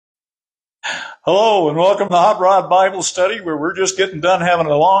Hello and welcome to Hot Rod Bible Study, where we're just getting done having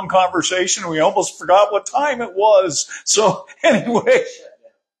a long conversation. We almost forgot what time it was. So anyway,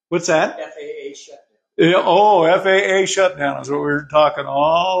 what's that? FAA shutdown. Yeah, FAA shutdown is what we were talking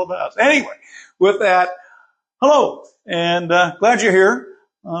all about. Anyway, with that, hello and glad you're here.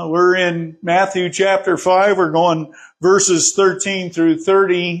 We're in Matthew chapter 5. We're going verses 13 through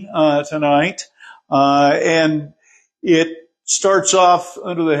 30 tonight, and it starts off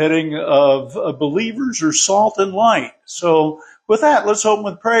under the heading of believers are salt and light. So with that, let's open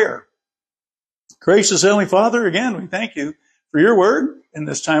with prayer. Gracious Heavenly Father, again, we thank you for your word. And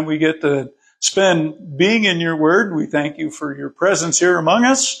this time we get to spend being in your word. We thank you for your presence here among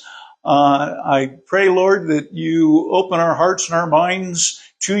us. I pray, Lord, that you open our hearts and our minds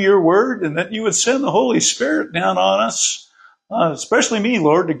to your word and that you would send the Holy Spirit down on us, especially me,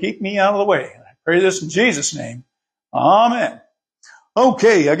 Lord, to keep me out of the way. I pray this in Jesus' name. Amen.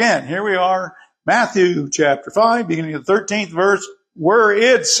 Okay, again, here we are, Matthew chapter 5, beginning of the 13th verse, where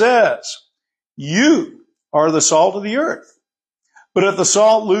it says, "You are the salt of the earth. But if the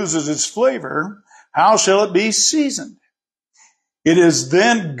salt loses its flavor, how shall it be seasoned? It is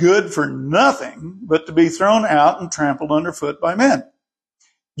then good for nothing but to be thrown out and trampled underfoot by men.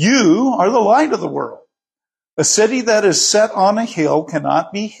 You are the light of the world. A city that is set on a hill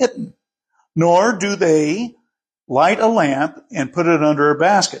cannot be hidden, nor do they light a lamp and put it under a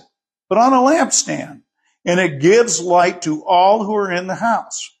basket, but on a lampstand, and it gives light to all who are in the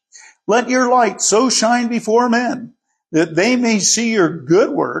house. Let your light so shine before men that they may see your good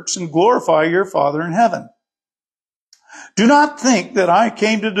works and glorify your Father in heaven. Do not think that I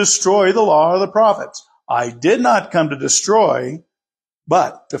came to destroy the law or the prophets. I did not come to destroy,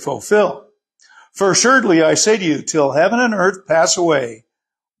 but to fulfill. For assuredly I say to you, till heaven and earth pass away,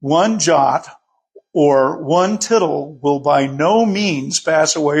 one jot or one tittle will by no means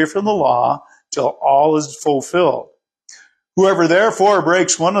pass away from the law till all is fulfilled. Whoever therefore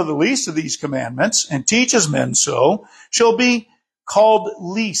breaks one of the least of these commandments and teaches men so shall be called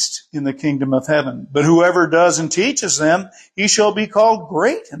least in the kingdom of heaven. But whoever does and teaches them, he shall be called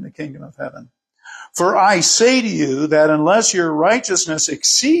great in the kingdom of heaven. For I say to you that unless your righteousness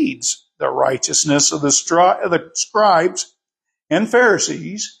exceeds the righteousness of the scribes and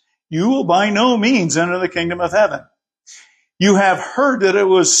Pharisees, you will by no means enter the kingdom of heaven. You have heard that it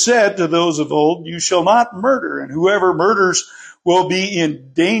was said to those of old, you shall not murder, and whoever murders will be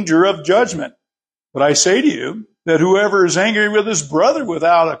in danger of judgment. But I say to you that whoever is angry with his brother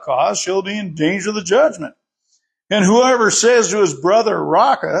without a cause shall be in danger of the judgment. And whoever says to his brother,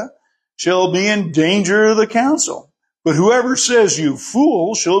 Raca, shall be in danger of the council. But whoever says, you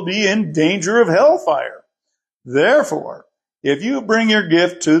fool, shall be in danger of hellfire. Therefore, if you bring your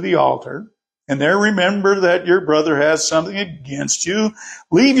gift to the altar, and there remember that your brother has something against you,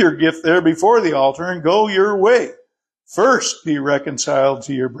 leave your gift there before the altar and go your way. First be reconciled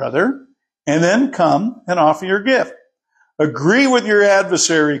to your brother, and then come and offer your gift. Agree with your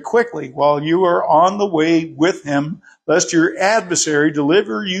adversary quickly while you are on the way with him, lest your adversary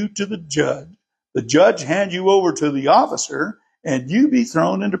deliver you to the judge hand you over to the officer, and you be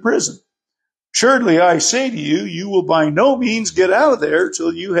thrown into prison. Surely I say to you, you will by no means get out of there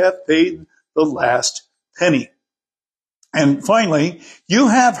till you have paid the last penny. And finally, you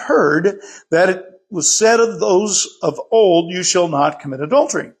have heard that it was said of those of old, you shall not commit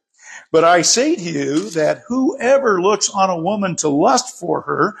adultery. But I say to you that whoever looks on a woman to lust for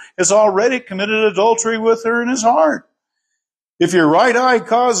her has already committed adultery with her in his heart. If your right eye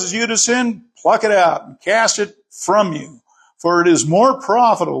causes you to sin, pluck it out and cast it from you. For it is more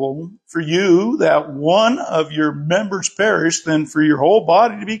profitable for you that one of your members perish than for your whole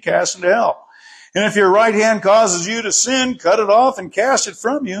body to be cast into hell. And if your right hand causes you to sin, cut it off and cast it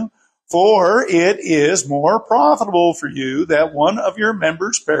from you. For it is more profitable for you that one of your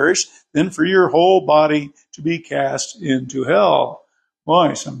members perish than for your whole body to be cast into hell.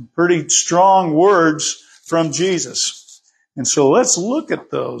 Boy, some pretty strong words from Jesus. And so let's look at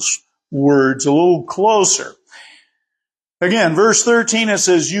those words a little closer. Again, verse 13, it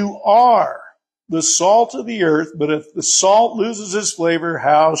says, you are the salt of the earth, but if the salt loses its flavor,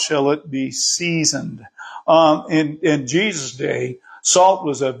 how shall it be seasoned? In Jesus' day, salt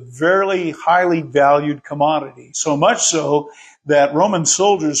was a very highly valued commodity, so much so that Roman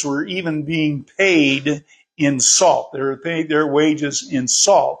soldiers were even being paid in salt. They were paid their wages in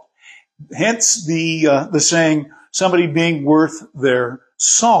salt. Hence the saying, somebody being worth their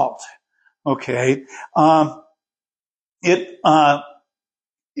salt. Okay. It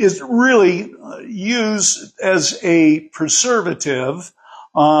is really used as a preservative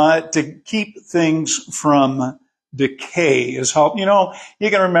to keep things from decay. Is how, you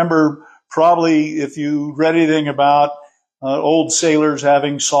can remember probably if you read anything about old sailors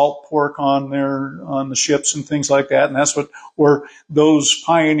having salt pork on the ships and things like that, and that's what were those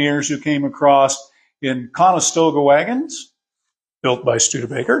pioneers who came across in Conestoga wagons built by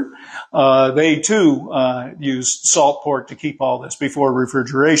Studebaker. They too used salt pork to keep all this before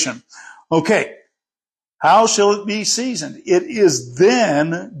refrigeration. Okay, how shall it be seasoned? It is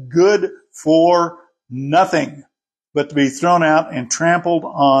then good for nothing but to be thrown out and trampled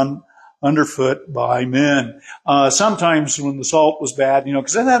on underfoot by men. Sometimes when the salt was bad,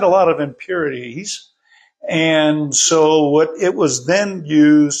 because it had a lot of impurities, and so it was then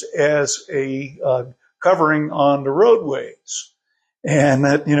used as a covering on the roadways. And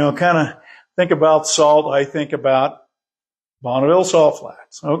that, kind of think about salt, I think about Bonneville Salt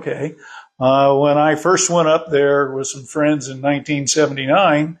Flats. Okay. When I first went up there with some friends in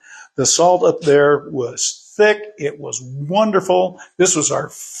 1979, the salt up there was thick. It was wonderful. This was our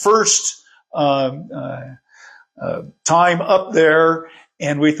first time up there,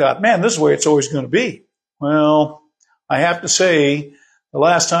 and we thought, man, this is the way it's always going to be. Well, I have to say, the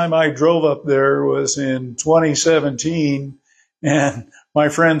last time I drove up there was in 2017, and my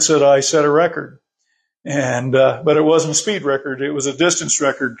friend said I set a record. And but it wasn't a speed record. It was a distance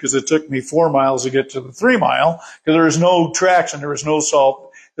record because it took me 4 miles to get to the 3 mile because there was no traction. There was no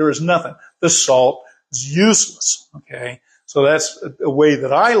salt. There was nothing. The salt is useless. Okay. So that's a way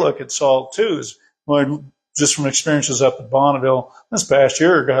that I look at salt too, is just from experiences up at Bonneville this past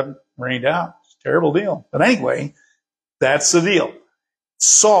year, it got rained out. It's a terrible deal. But anyway, that's the deal.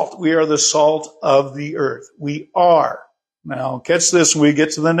 Salt. We are the salt of the earth. We are. Now catch this when we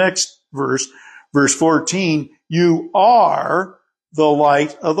get to the next verse. Verse 14, you are the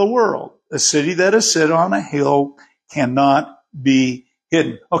light of the world. A city that is set on a hill cannot be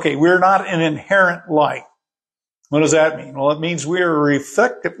hidden. Okay, we're not an inherent light. What does that mean? Well, it means we are a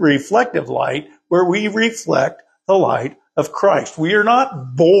reflective light where we reflect the light of Christ. We are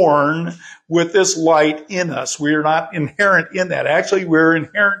not born with this light in us. We are not inherent in that. Actually, we're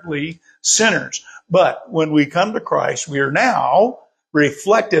inherently sinners. But when we come to Christ, we are now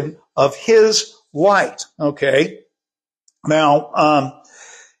reflective of His light. Okay. Now,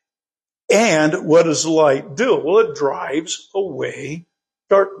 and what does the light do? Well, it drives away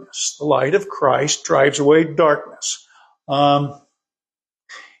darkness. The light of Christ drives away darkness. You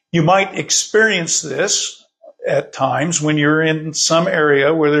might experience this at times when you're in some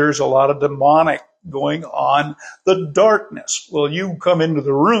area where there's a lot of demonic going on, the darkness. Well, you come into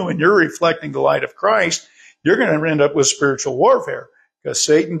the room and you're reflecting the light of Christ, you're going to end up with spiritual warfare. Because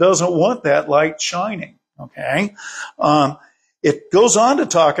Satan doesn't want that light shining, okay? It goes on to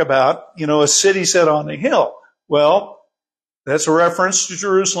talk about, a city set on the hill. Well, that's a reference to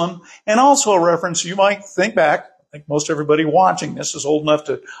Jerusalem, and also a reference, you might think back, I think most everybody watching this is old enough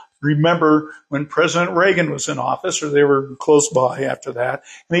to remember when President Reagan was in office, or they were close by after that,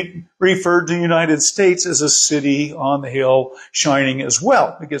 and he referred to the United States as a city on the hill shining as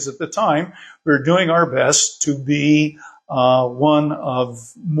well, because at the time, we were doing our best to be one of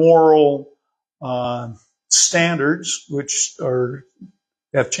moral standards, which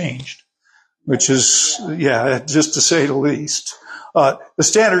have changed, which is, just to say the least. The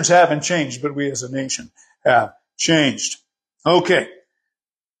standards haven't changed, but we as a nation have changed. Okay.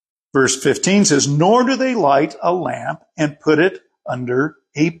 Verse 15 says, nor do they light a lamp and put it under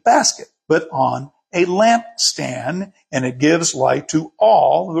a basket, but on a lampstand, and it gives light to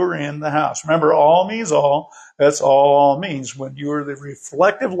all who are in the house. Remember, all means all. That's all means. When you are the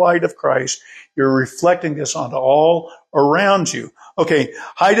reflective light of Christ, you're reflecting this onto all around you. Okay,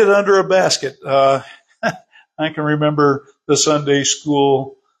 hide it under a basket. I can remember the Sunday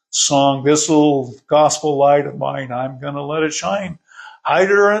school song, this little gospel light of mine, I'm going to let it shine.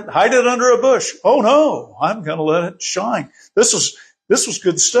 Hide it under a bush. Oh no, I'm going to let it shine. This was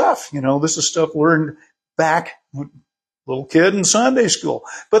good stuff. This is stuff learned back little kid in Sunday school.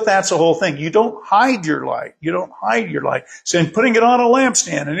 But that's the whole thing. You don't hide your light. You don't hide your light. So putting it on a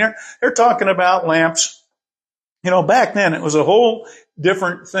lampstand, and they're talking about lamps. Back then it was a whole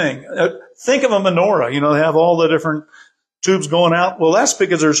different thing. Think of a menorah. They have all the different tubes going out. Well, that's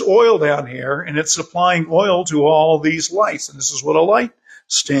because there's oil down here, and it's supplying oil to all these lights. And this is what a light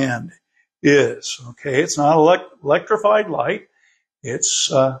stand is. Okay, it's not electrified light.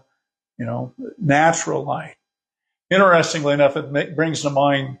 It's natural light. Interestingly enough, it brings to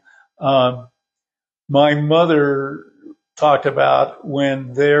mind my mother talked about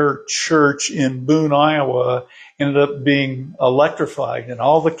when their church in Boone, Iowa, ended up being electrified, and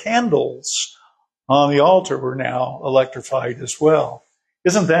all the candles on the altar were now electrified as well.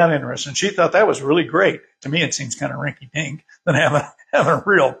 Isn't that interesting? She thought that was really great. To me, it seems kind of rinky-dink than having a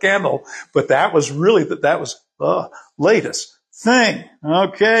real candle, but that was really that was the latest thing.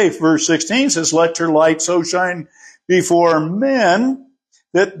 Okay, verse 16 says, "Let your light so shine before men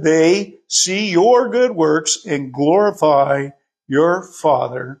that they see your good works and glorify your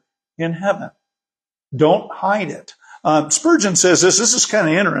Father in heaven." Don't hide it. Spurgeon says this is kind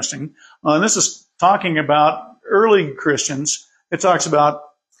of interesting. This is talking about early Christians. It talks about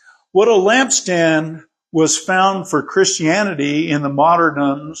what a lampstand was found for Christianity in the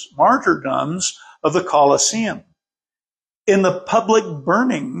martyrdoms of the Colosseum, in the public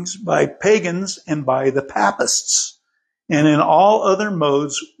burnings by pagans and by the papists, and in all other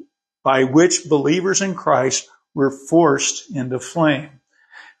modes by which believers in Christ were forced into flame.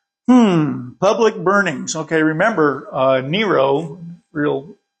 Public burnings. Okay, remember Nero,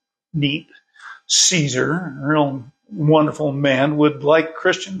 real neat Caesar, real wonderful man, would light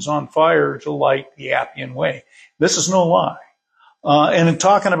Christians on fire to light the Appian Way. This is no lie. And in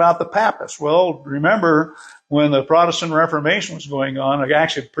talking about the Papists, well, remember when the Protestant Reformation was going on,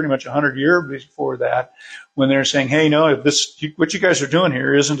 actually pretty much 100 years before that, when they're saying, hey, no, if this, what you guys are doing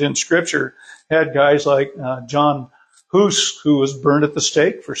here isn't in Scripture, had guys like John Hus, who was burned at the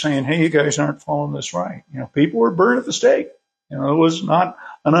stake for saying, hey, you guys aren't following this right. People were burned at the stake. It was not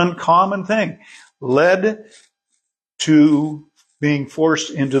an uncommon thing. Led to being forced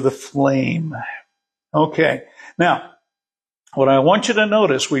into the flame. Okay. Now, what I want you to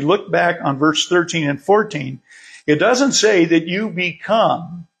notice, we look back on verse 13 and 14, it doesn't say that you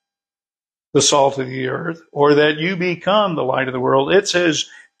become the salt of the earth or that you become the light of the world. It says,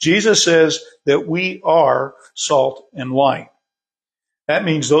 Jesus says that we are salt and light. That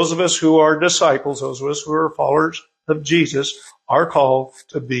means those of us who are disciples, those of us who are followers of Jesus, are called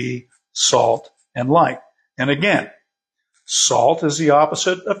to be salt and light. And again, salt is the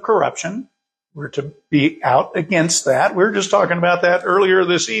opposite of corruption. We're to be out against that. We were just talking about that earlier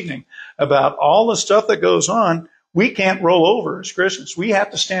this evening, about all the stuff that goes on. We can't roll over as Christians. We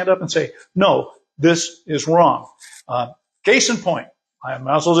have to stand up and say, no, this is wrong. Case in point, I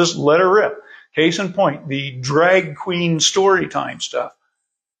might as well just let her rip. Case in point, the drag queen story time stuff.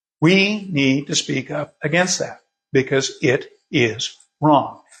 We need to speak up against that because it is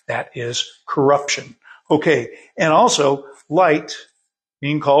wrong. That is corruption. Okay, and also light,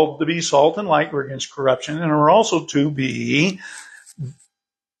 being called to be salt and light, we're against corruption, and we're also to be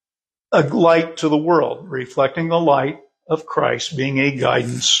a light to the world, reflecting the light of Christ, being a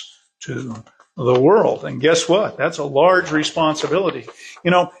guidance to the world. And guess what? That's a large responsibility.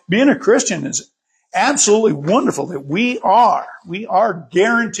 Being a Christian is absolutely wonderful that we are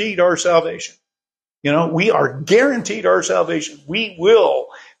guaranteed our salvation. We are guaranteed our salvation. We will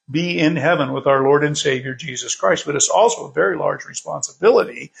be in heaven with our Lord and Savior, Jesus Christ. But it's also a very large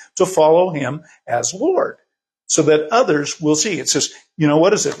responsibility to follow Him as Lord so that others will see. It says,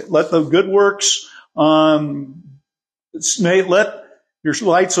 what is it? Let the good works, let your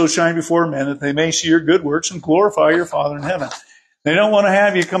light so shine before men that they may see your good works and glorify your Father in heaven. They don't want to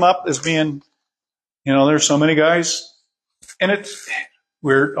have you come up as being, there's so many guys, and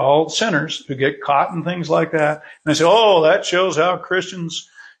we're all sinners who get caught in things like that. And they say, oh, that shows how Christians,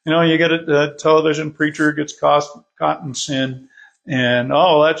 you get a television preacher gets caught in sin, and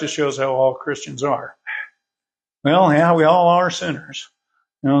that just shows how all Christians are. Well, yeah, we all are sinners.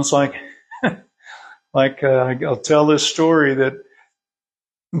 It's like, I'll tell this story that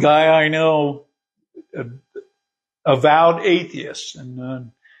guy I know, avowed atheist,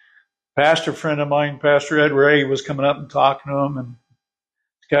 and pastor friend of mine, Pastor Ed Ray, was coming up and talking to him, and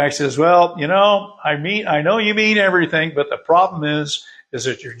the guy says, well, I know you mean everything, but the problem is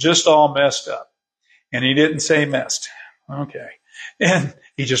that you're just all messed up. And he didn't say messed. Okay. And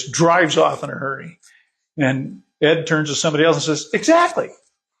he just drives off in a hurry. And Ed turns to somebody else and says, exactly.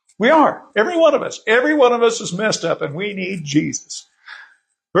 We are. Every one of us is messed up, and we need Jesus.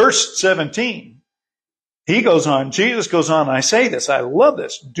 Verse 17, Jesus goes on, I say this, I love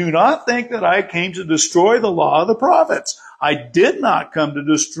this. Do not think that I came to destroy the law of the prophets. I did not come to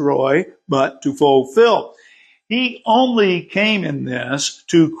destroy, but to fulfill. He only came in this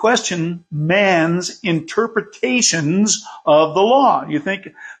to question man's interpretations of the law. You think,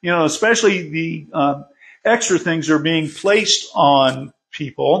 especially the extra things are being placed on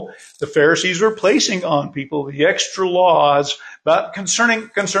people. The Pharisees were placing on people the extra laws about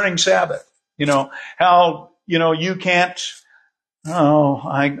concerning Sabbath. How, you can't,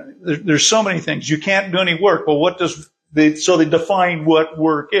 there's so many things. You can't do any work. Well, so they define what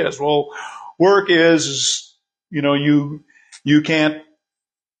work is. Well, work is, you can't,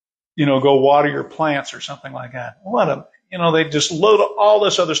 go water your plants or something like that. they just load all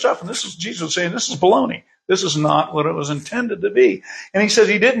this other stuff. And this is Jesus saying, this is baloney. This is not what it was intended to be. And he says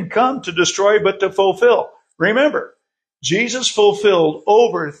he didn't come to destroy, but to fulfill. Remember, Jesus fulfilled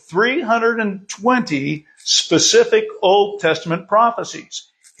over 320 specific Old Testament prophecies.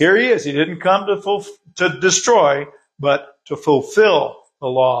 Here he is. He didn't come to destroy, but to fulfill the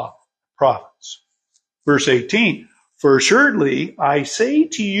law of prophets. Verse 18, for assuredly I say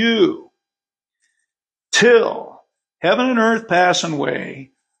to you, till heaven and earth pass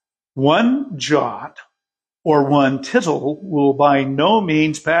away, one jot or one tittle will by no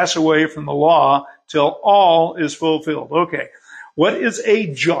means pass away from the law till all is fulfilled. Okay, what is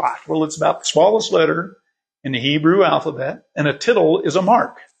a jot? Well, it's about the smallest letter in the Hebrew alphabet, and a tittle is a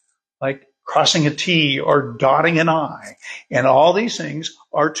mark, like crossing a T or dotting an I. And all these things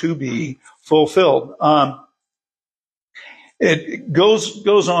are to be fulfilled. It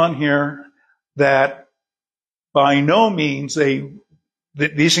goes on here that by no means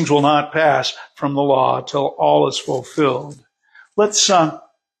these things will not pass from the law till all is fulfilled. Let's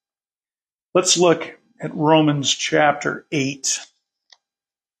look at Romans chapter 8.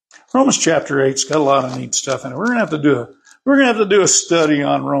 Romans chapter 8's got a lot of neat stuff in it. We're gonna have to do a study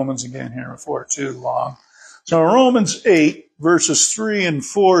on Romans again here before too long. So Romans 8 verses 3 and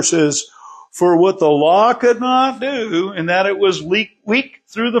 4 says, for what the law could not do, in that it was weak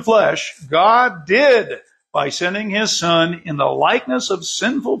through the flesh, God did by sending his Son in the likeness of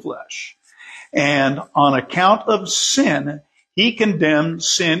sinful flesh. And on account of sin, he condemned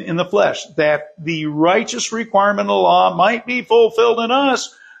sin in the flesh, that the righteous requirement of the law might be fulfilled in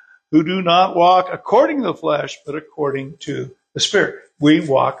us, who do not walk according to the flesh, but according to the Spirit. We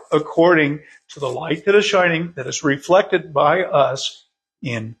walk according to the light that is shining, that is reflected by us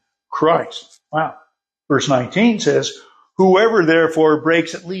in Christ. Wow. Verse 19 says, whoever therefore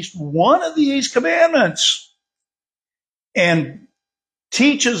breaks at least one of these commandments and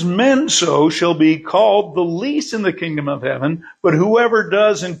teaches men so shall be called the least in the kingdom of heaven, but whoever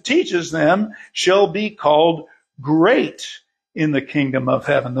does and teaches them shall be called great in the kingdom of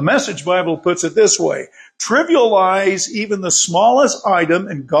heaven. The Message Bible puts it this way, trivialize even the smallest item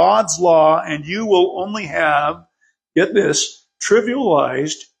in God's law and you will only have, get this,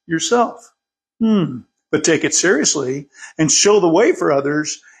 trivialized yourself. But take it seriously and show the way for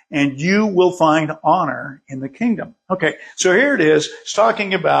others and you will find honor in the kingdom. Okay, so here it is. It's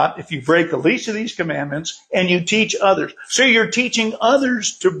talking about if you break the least of these commandments and you teach others. So you're teaching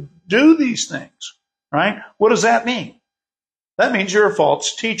others to do these things, right? What does that mean? That means you're a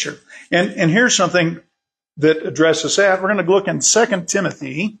false teacher. And here's something that addresses that. We're going to look in 2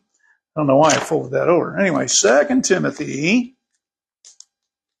 Timothy. I don't know why I folded that over. Anyway, 2 Timothy.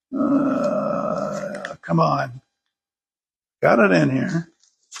 Come on. Got it in here.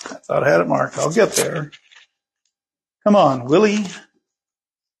 I thought I had it marked. I'll get there. Come on, Willie.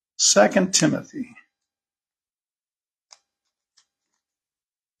 2 Timothy.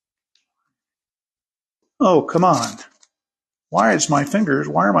 Oh, come on. Why are my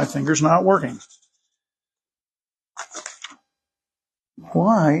fingers not working?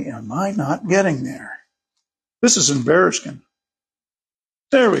 Why am I not getting there? This is embarrassing.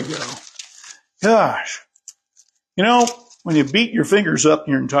 There we go. Gosh. When you beat your fingers up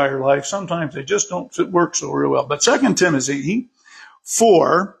your entire life, sometimes they just don't work so real well. But 2 Timothy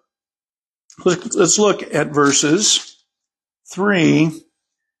 4, let's look at verses 3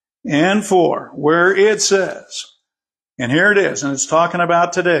 and 4, where it says, and here it is, and it's talking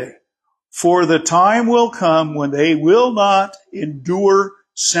about today, for the time will come when they will not endure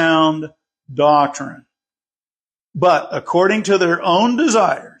sound doctrine, but according to their own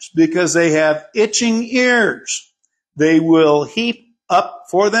desires, because they have itching ears, they will heap up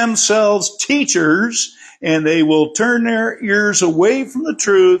for themselves teachers, and they will turn their ears away from the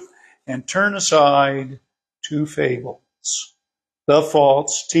truth and turn aside to fables. The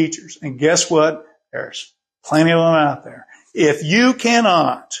false teachers. And guess what? There's plenty of them out there. If you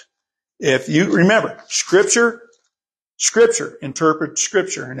remember, Scripture interprets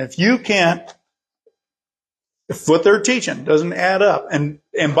Scripture. And if you can't, if what they're teaching doesn't add up, and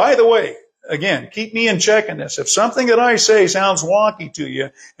by the way, again, keep me in check on this. If something that I say sounds wonky to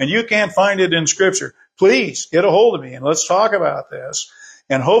you and you can't find it in Scripture, please get a hold of me and let's talk about this.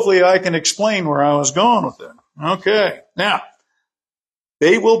 And hopefully I can explain where I was going with it. Okay. Now,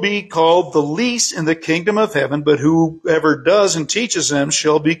 they will be called the least in the kingdom of heaven, but whoever does and teaches them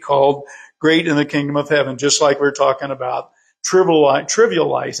shall be called great in the kingdom of heaven, just like we're talking about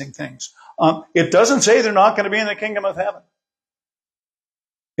trivializing things. It doesn't say they're not going to be in the kingdom of heaven.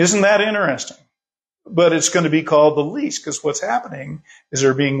 Isn't that interesting? But it's going to be called the least because what's happening is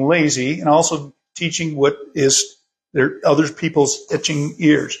they're being lazy and also teaching what is They're other people's itching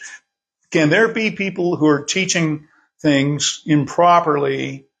ears. Can there be people who are teaching things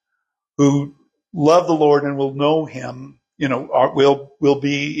improperly who love the Lord and will know Him, will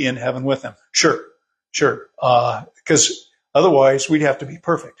be in heaven with Him? Sure. Because otherwise we'd have to be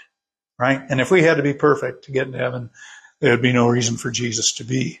perfect, right? And if we had to be perfect to get into heaven, there would be no reason for Jesus to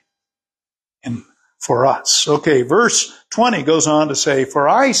be in for us. Okay, verse 20 goes on to say, "For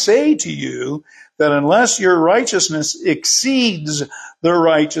I say to you that unless your righteousness exceeds the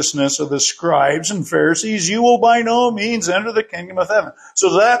righteousness of the scribes and Pharisees, you will by no means enter the kingdom of heaven." So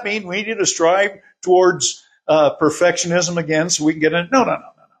does that mean we need to strive towards perfectionism again so we can get in? No.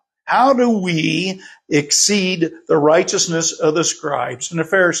 How do we exceed the righteousness of the scribes and the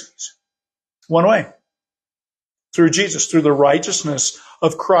Pharisees? One way. Through Jesus, through the righteousness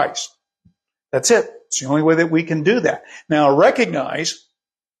of Christ. That's it. It's the only way that we can do that. Now recognize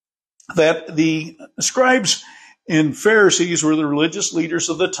that the scribes and Pharisees were the religious leaders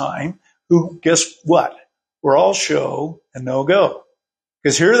of the time who, guess what? Were all show and no go.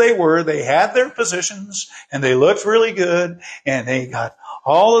 Because here they were, they had their positions and they looked really good and they got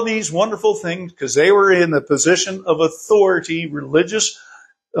all of these wonderful things because they were in the position of authority, religious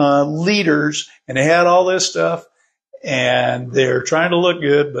leaders, and they had all this stuff. And they're trying to look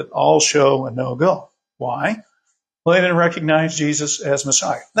good, but all show and no go. Why? Well, they didn't recognize Jesus as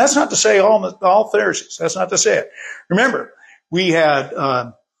Messiah. That's not to say all Pharisees. That's not to say it. Remember, we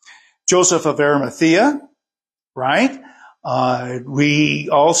had Joseph of Arimathea, right? We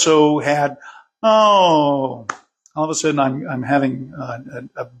also had, all of a sudden I'm having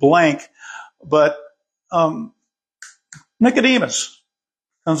a blank, but Nicodemus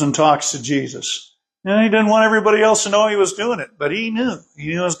comes and talks to Jesus. And he didn't want everybody else to know he was doing it, but he knew. He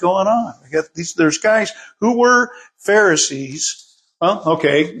knew what was going on. There's guys who were Pharisees. Well,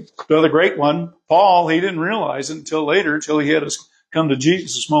 okay, the other great one, Paul, he didn't realize it until later, until he had to come to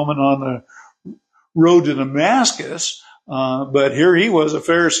Jesus' moment on the road to Damascus. But here he was, a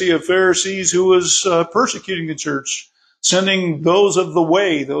Pharisee of Pharisees who was persecuting the church, sending those of the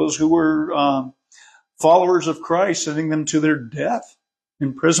way, those who were followers of Christ, sending them to their death.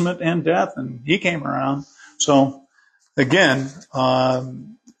 Imprisonment and death, and he came around. So again,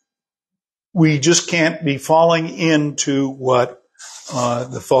 we just can't be falling into what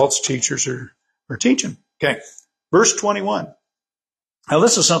the false teachers are teaching. Okay, verse 21. Now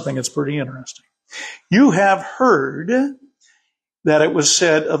this is something that's pretty interesting. "You have heard that it was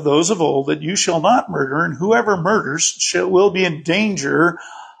said of those of old that you shall not murder, and whoever murders will be in danger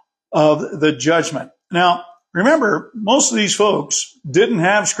of the judgment." Now, remember, most of these folks didn't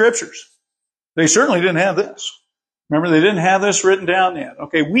have scriptures. They certainly didn't have this. Remember, they didn't have this written down yet.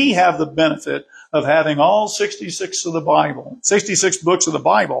 Okay, we have the benefit of having all 66 books of the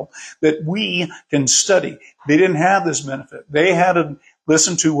Bible that we can study. They didn't have this benefit. They had to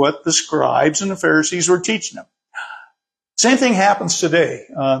listen to what the scribes and the Pharisees were teaching them. Same thing happens today.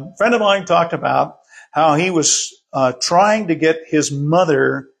 A friend of mine talked about how he was trying to get his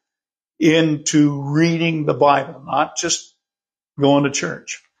mother into reading the Bible, not just going to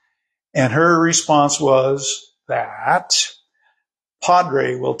church. And her response was that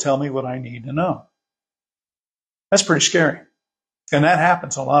Padre will tell me what I need to know. That's pretty scary. And that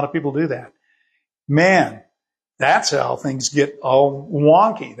happens. A lot of people do that. Man, that's how things get all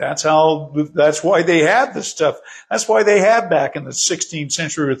wonky. That's why they had this stuff. That's why they had back in the 16th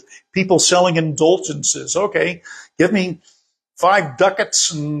century with people selling indulgences. Okay, give me 5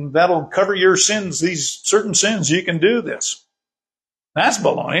 ducats and that'll cover your sins, these certain sins. You can do this. That's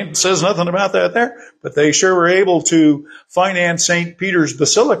baloney. It says nothing about that there. But they sure were able to finance St. Peter's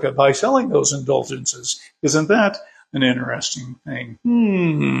Basilica by selling those indulgences. Isn't that an interesting thing?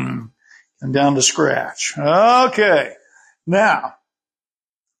 And down to scratch. Okay. Now,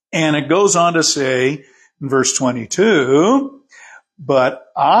 and it goes on to say in verse 22,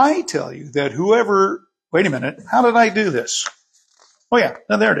 "But I tell you that whoever," wait a minute, how did I do this? Oh yeah,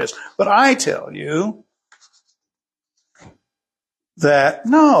 there it is. "But I tell you that,"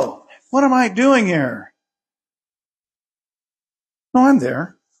 no, what am I doing here? No, I'm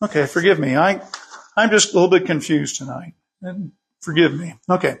there. Okay, forgive me. I'm just a little bit confused tonight. And forgive me.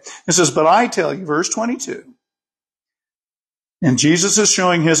 Okay, it says, "But I tell you," verse 22. And Jesus is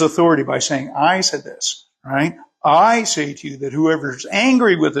showing his authority by saying, I said this, right? "I say to you that whoever is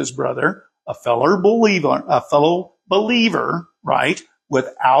angry with his brother, a fellow believer, right,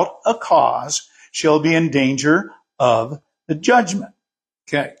 without a cause, shall be in danger of the judgment."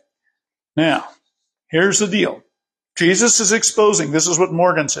 Okay. Now, here's the deal. Jesus is exposing, this is what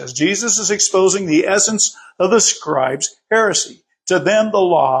Morgan says, Jesus is exposing the essence of the scribes' heresy. To them, the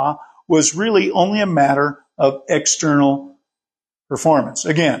law was really only a matter of external performance.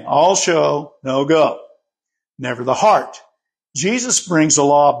 Again, all show, no go. Never the heart. Jesus brings the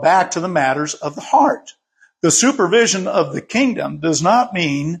law back to the matters of the heart. The supervision of the kingdom does not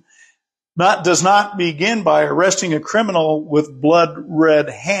begin by arresting a criminal with blood-red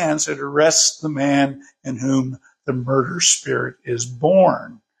hands. It arrests the man in whom the murder spirit is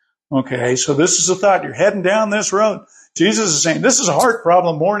born. Okay, so this is the thought. You're heading down this road. Jesus is saying this is a heart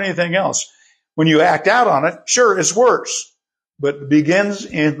problem more than anything else. When you act out on it, sure, it's worse, but it begins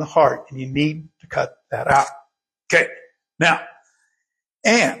in the heart, and you need to cut that out. Okay, now,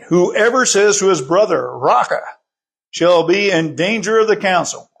 and whoever says to his brother, Raka, shall be in danger of the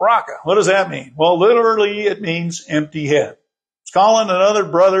council. Raka, what does that mean? Well, literally it means empty head. It's calling another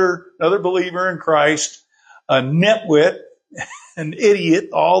brother, another believer in Christ, a nitwit, an idiot,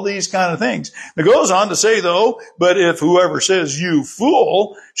 all these kind of things. It goes on to say, though, but if whoever says, you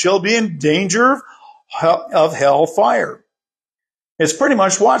fool, shall be in danger of hell fire. It's pretty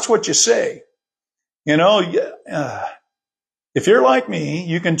much watch what you say. You know, if you're like me,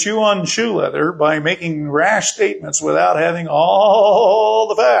 you can chew on shoe leather by making rash statements without having all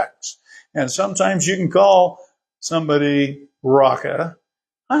the facts. And sometimes you can call somebody Raka.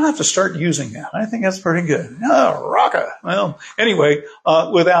 I'll have to start using that. I think that's pretty good. Oh, Raka. Well, anyway,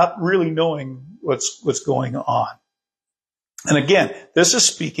 without really knowing what's going on. And again, this is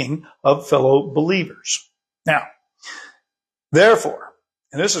speaking of fellow believers. Now, therefore,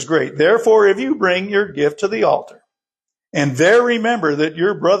 and this is great, therefore, if you bring your gift to the altar, and there remember that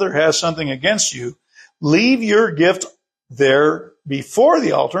your brother has something against you, leave your gift there before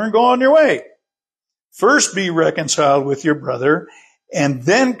the altar and go on your way. First be reconciled with your brother, and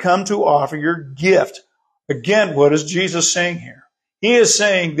then come to offer your gift. Again, what is Jesus saying here? He is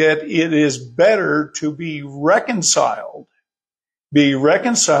saying that it is better to be reconciled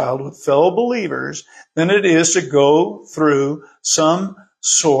with fellow believers than it is to go through some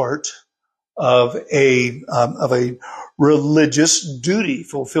sort of a religious duty,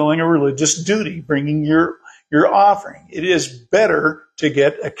 fulfilling a religious duty, bringing your offering. It is better to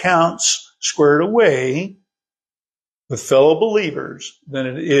get accounts squared away with fellow believers than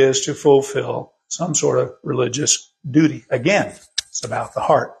it is to fulfill some sort of religious duty. Again, it's about the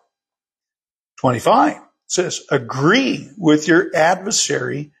heart. 25 says, agree with your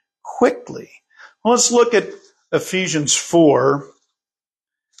adversary quickly. Well, let's look at Ephesians 4,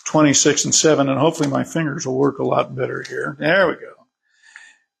 26 and 7, and hopefully my fingers will work a lot better here. There we go.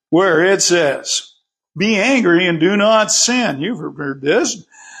 Where it says, be angry and do not sin. You've heard this.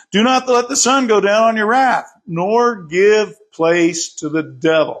 Do not let the sun go down on your wrath, nor give place to the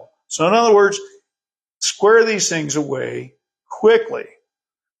devil. So in other words, square these things away quickly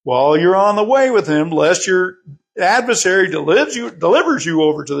while you're on the way with him, lest your adversary delivers you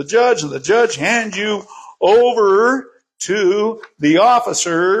over to the judge, and the judge hands you over to the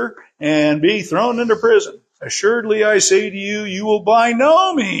officer and be thrown into prison. Assuredly, I say to you, you will by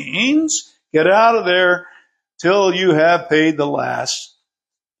no means get out of there till you have paid the last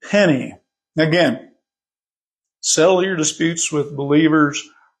penny. Again, settle your disputes with believers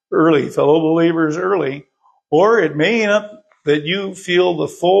early, fellow believers early, or it may end up that you feel the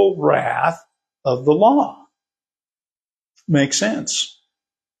full wrath of the law. Makes sense.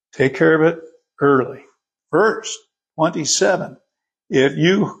 Take care of it early. Verse 27. If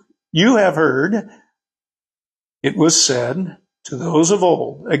you have heard, it was said to those of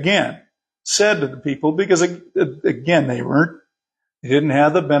old, again, said to the people, because again, they didn't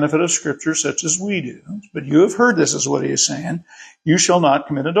have the benefit of Scripture such as we do. But you have heard this, is what he is saying. You shall not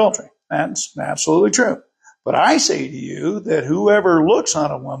commit adultery. That's absolutely true. But I say to you that whoever looks on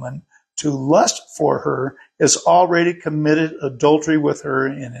a woman to lust for her has already committed adultery with her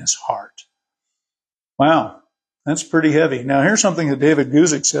in his heart. Wow, that's pretty heavy. Now, here's something that David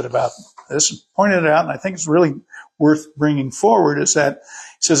Guzik said about this, pointed it out, and I think it's really worth bringing forward, is that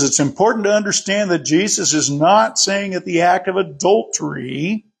he says it's important to understand that Jesus is not saying that the act of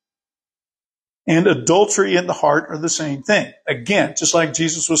adultery and adultery in the heart are the same thing. Again, just like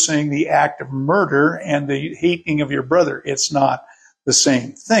Jesus was saying the act of murder and the hating of your brother, it's not the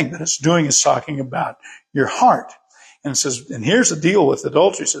same thing. That it's doing is talking about your heart. And it says, and here's the deal with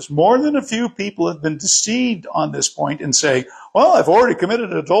adultery. It says, more than a few people have been deceived on this point and say, well, I've already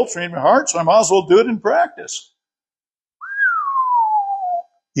committed adultery in my heart, so I might as well do it in practice.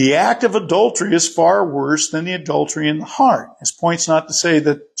 The act of adultery is far worse than the adultery in the heart. His point's not to say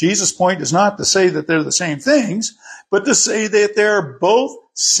that, Jesus' point is not to say that they're the same things, but to say that they're both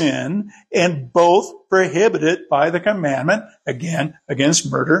sin and both prohibited by the commandment, again,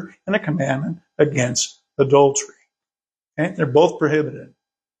 against murder, and the commandment against adultery. Okay? They're both prohibited.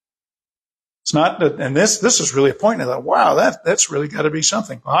 It's not that, and this is really a point. I thought, wow, that's really got to be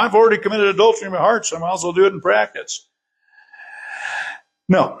something. Well, I've already committed adultery in my heart, so I might as well do it in practice.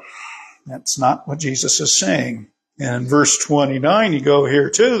 No, that's not what Jesus is saying. And in verse 29, you go here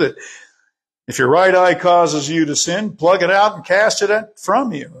too, that if your right eye causes you to sin, plug it out and cast it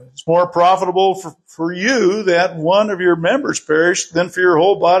from you. It's more profitable for you that one of your members perish than for your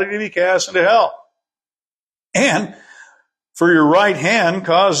whole body to be cast into hell. And for your right hand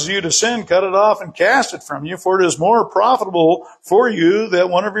causes you to sin, cut it off and cast it from you, for it is more profitable for you that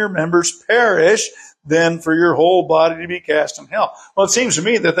one of your members perish than for your whole body to be cast in hell. Well, it seems to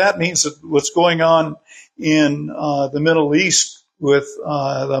me that means that what's going on in the Middle East with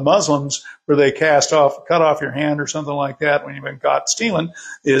the Muslims, where they cut off your hand or something like that when you've been caught stealing,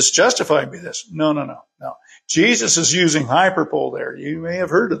 is justified by this. No. Jesus is using hyperbole there. You may have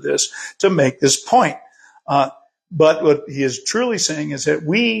heard of this to make this point. But what he is truly saying is that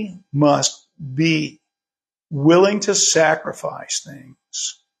we must be willing to sacrifice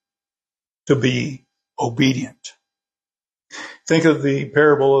things to be obedient. Think of the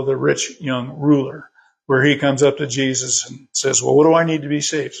parable of the rich young ruler, where he comes up to Jesus and says, well, what do I need to be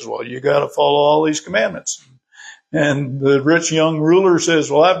saved? He says, well, you got to follow all these commandments. And the rich young ruler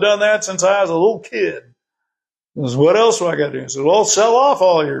says, well, I've done that since I was a little kid. He says, what else do I got to do? He says, well, sell off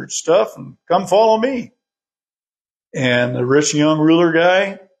all your stuff and come follow me. And the rich young ruler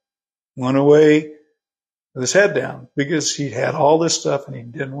guy went away with his head down because he had all this stuff and he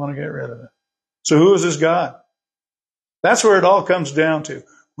didn't want to get rid of it. So who is his God? That's where it all comes down to.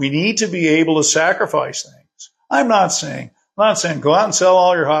 We need to be able to sacrifice things. I'm not saying go out and sell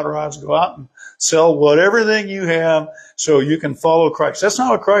all your hot rods, go out and sell whatever thing you have so you can follow Christ. That's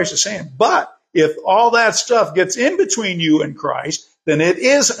not what Christ is saying. But if all that stuff gets in between you and Christ, then it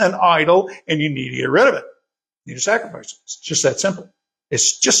is an idol and you need to get rid of it. You need to sacrifice it. It's just that simple.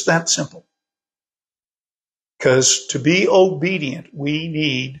 It's just that simple. Because to be obedient, we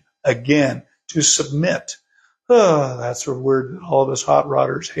need, again, to submit. That's a word that all of us hot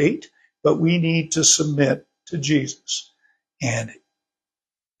rodders hate, but we need to submit to Jesus. And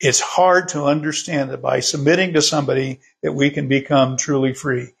it's hard to understand that by submitting to somebody that we can become truly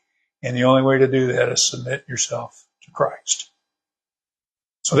free. And the only way to do that is submit yourself to Christ.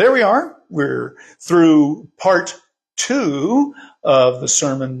 So there we are. We're through part 2 of the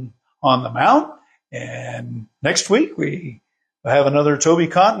Sermon on the Mount. And next week we have another Toby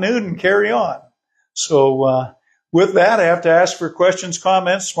continued and carry on. So with that, I have to ask for questions,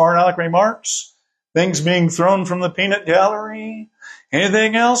 comments, smart aleck remarks, things being thrown from the peanut gallery.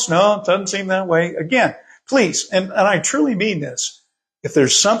 Anything else? No, it doesn't seem that way. Again, please, and I truly mean this, if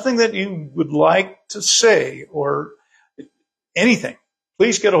there's something that you would like to say or anything,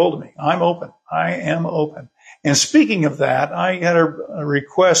 please get a hold of me. I'm open. I am open. And speaking of that, I had a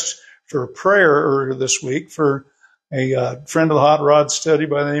request for prayer earlier this week for a friend of the Hot Rod Study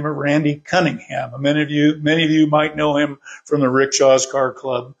by the name of Randy Cunningham. Many of you might know him from the Rickshaw's Car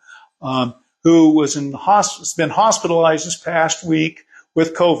Club, who was been hospitalized this past week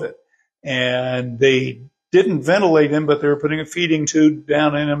with COVID. And they didn't ventilate him, but they were putting a feeding tube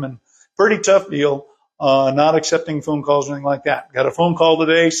down in him, and pretty tough deal. Not accepting phone calls or anything like that. Got a phone call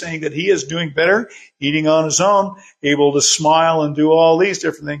today saying that he is doing better, eating on his own, able to smile and do all these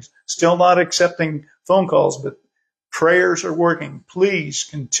different things. Still not accepting phone calls, but prayers are working. Please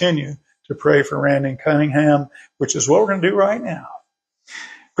continue to pray for Randy Cunningham, which is what we're going to do right now.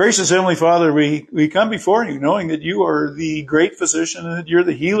 Gracious Heavenly Father, we come before you knowing that you are the great physician and that you're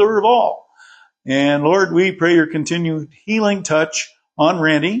the healer of all. And Lord, we pray your continued healing touch on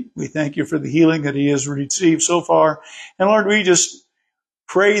Randy. We thank you for the healing that he has received so far. And Lord, we just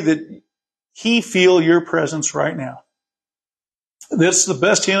pray that he feel your presence right now. That's the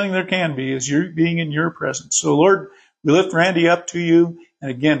best healing there can be, is you being in your presence. So Lord, we lift Randy up to you. And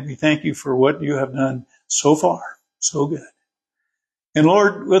again, we thank you for what you have done so far. So good. And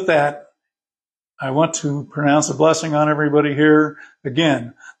Lord, with that, I want to pronounce a blessing on everybody here.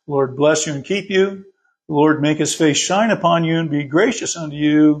 Again, Lord bless you and keep you. The Lord make his face shine upon you and be gracious unto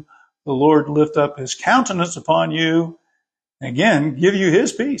you. The Lord lift up his countenance upon you. And again, give you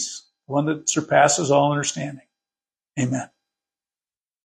his peace, one that surpasses all understanding. Amen.